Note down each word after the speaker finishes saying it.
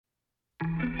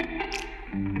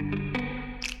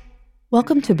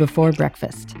Welcome to Before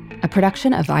Breakfast, a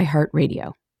production of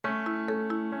iHeartRadio.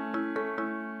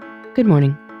 Good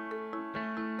morning.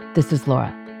 This is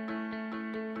Laura.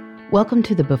 Welcome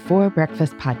to the Before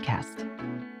Breakfast podcast.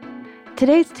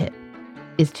 Today's tip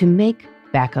is to make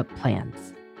backup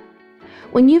plans.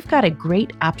 When you've got a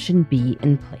great option B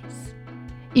in place,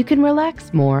 you can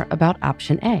relax more about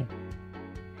option A.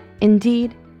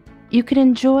 Indeed, you can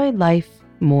enjoy life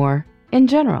more in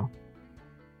general.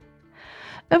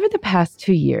 Over the past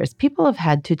 2 years, people have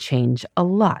had to change a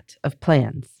lot of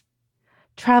plans.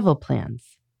 Travel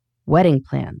plans, wedding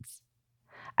plans.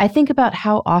 I think about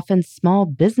how often small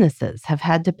businesses have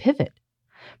had to pivot,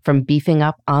 from beefing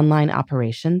up online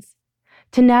operations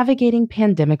to navigating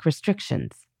pandemic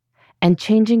restrictions and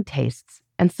changing tastes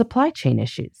and supply chain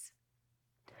issues.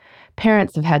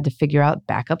 Parents have had to figure out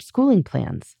backup schooling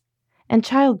plans and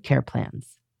childcare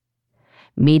plans.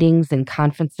 Meetings and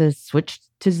conferences switched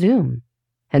to Zoom,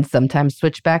 and sometimes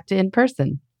switched back to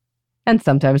in-person, and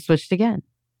sometimes switched again.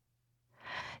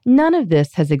 None of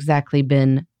this has exactly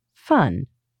been fun,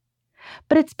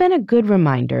 but it's been a good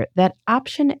reminder that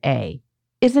option A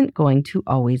isn't going to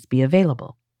always be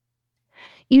available.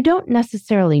 You don't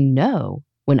necessarily know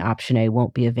when option A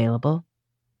won't be available,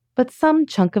 but some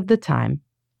chunk of the time,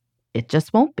 it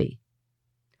just won't be.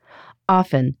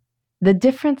 Often, the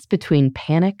difference between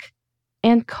panic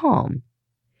and calm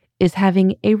is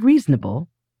having a reasonable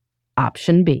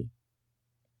option B.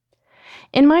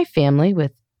 In my family,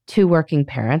 with 2 working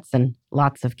parents and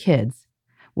lots of kids,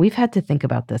 we've had to think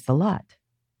about this a lot.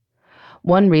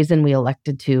 One reason we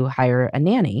elected to hire a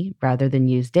nanny rather than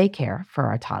use daycare for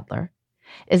our toddler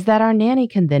is that our nanny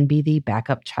can then be the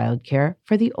backup childcare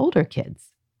for the older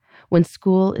kids when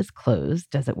school is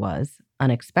closed, as it was,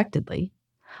 unexpectedly,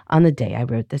 on the day I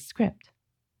wrote this script.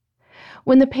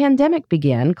 When the pandemic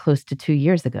began close to 2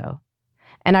 years ago,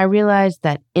 and I realized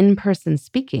that in-person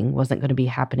speaking wasn't going to be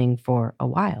happening for a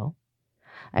while,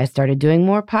 I started doing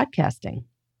more podcasting.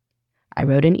 I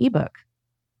wrote an ebook,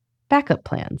 Backup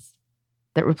Plans,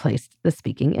 that replaced the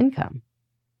speaking income.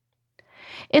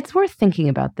 It's worth thinking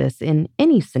about this in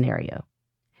any scenario.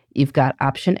 You've got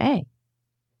option A.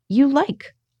 You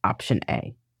like option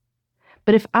A.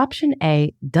 But if option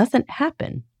A doesn't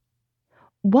happen,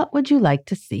 what would you like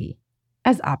to see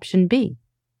as option B?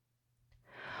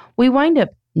 We wind up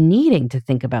needing to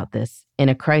think about this in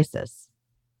a crisis.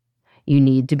 You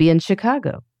need to be in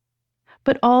Chicago,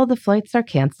 but all the flights are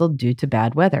canceled due to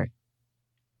bad weather.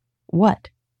 What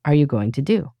are you going to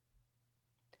do?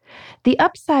 The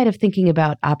upside of thinking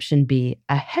about option B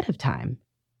ahead of time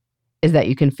is that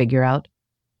you can figure out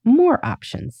more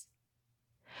options.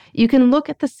 You can look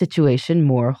at the situation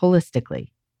more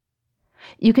holistically.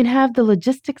 You can have the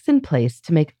logistics in place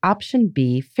to make option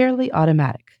B fairly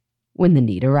automatic when the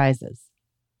need arises.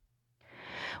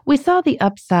 We saw the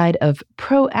upside of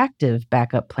proactive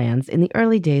backup plans in the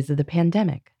early days of the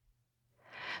pandemic.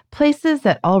 Places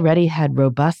that already had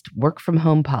robust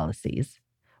work-from-home policies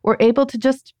were able to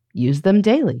just use them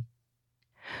daily,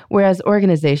 whereas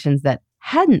organizations that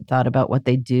hadn't thought about what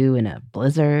they'd do in a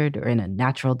blizzard or in a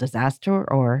natural disaster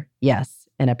or, yes,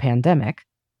 in a pandemic,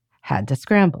 had to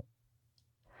scramble.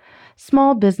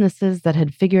 Small businesses that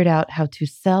had figured out how to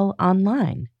sell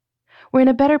online were in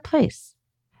a better place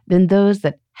than those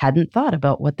that hadn't thought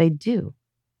about what they'd do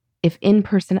if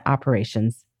in-person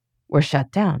operations were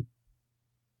shut down.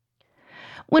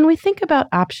 When we think about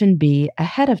option B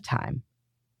ahead of time,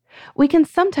 we can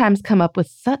sometimes come up with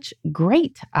such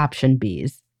great option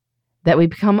Bs that we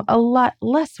become a lot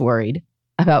less worried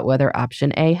about whether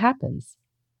option A happens.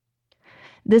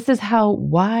 This is how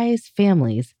wise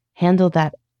families handle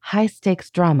that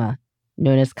high-stakes drama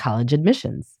known as college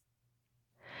admissions.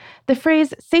 The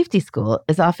phrase safety school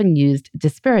is often used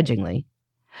disparagingly,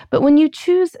 but when you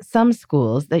choose some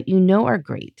schools that you know are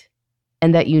great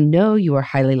and that you know you are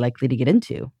highly likely to get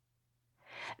into,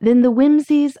 then the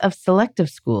whimsies of selective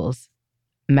schools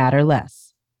matter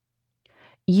less.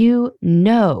 You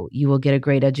know you will get a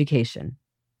great education.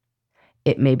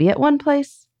 It may be at one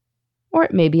place, or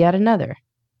it may be at another,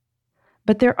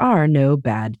 but there are no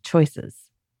bad choices.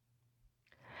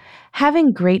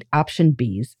 Having great option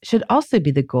Bs should also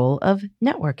be the goal of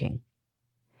networking.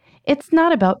 It's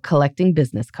not about collecting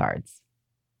business cards.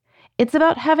 It's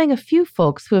about having a few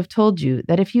folks who have told you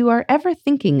that if you are ever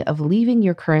thinking of leaving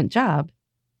your current job,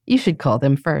 you should call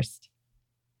them first.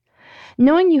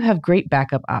 Knowing you have great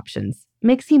backup options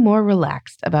makes you more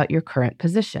relaxed about your current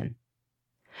position,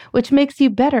 which makes you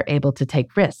better able to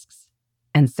take risks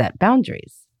and set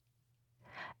boundaries.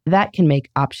 That can make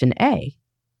option A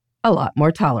a lot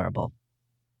more tolerable.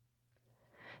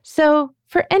 So,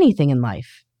 for anything in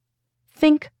life,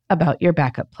 think about your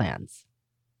backup plans.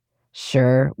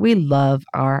 Sure, we love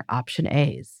our option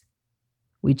A's.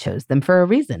 We chose them for a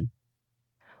reason.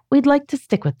 We'd like to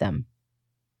stick with them.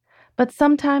 But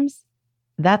sometimes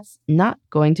that's not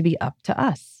going to be up to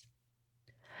us.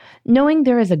 Knowing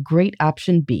there is a great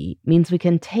option B means we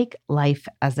can take life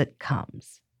as it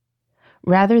comes,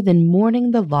 rather than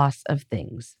mourning the loss of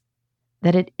things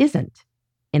that it isn't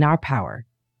in our power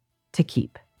to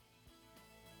keep.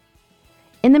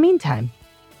 In the meantime,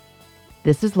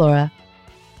 this is Laura.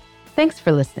 Thanks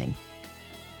for listening.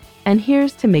 And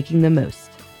here's to making the most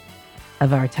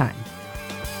of our time.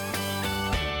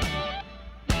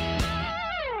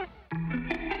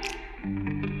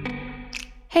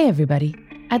 Hey, everybody.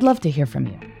 I'd love to hear from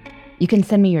you. You can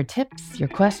send me your tips, your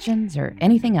questions, or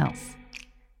anything else.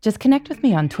 Just connect with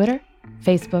me on Twitter,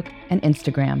 Facebook, and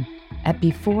Instagram at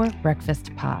Before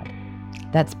Breakfast Pod.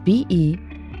 That's BE,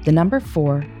 the number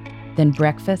 4, then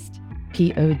breakfast,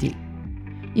 POD.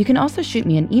 You can also shoot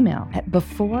me an email at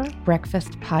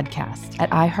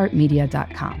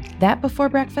beforebreakfastpodcast@iheartmedia.com. That Before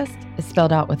Breakfast is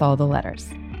spelled out with all the letters.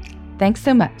 Thanks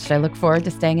so much. I look forward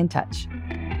to staying in touch.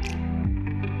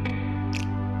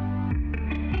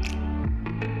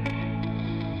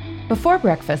 Before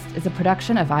Breakfast is a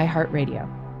production of iHeartRadio.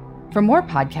 For more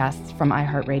podcasts from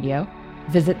iHeartRadio,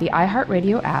 visit the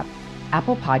iHeartRadio app,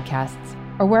 Apple Podcasts,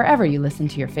 or wherever you listen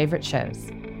to your favorite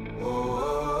shows.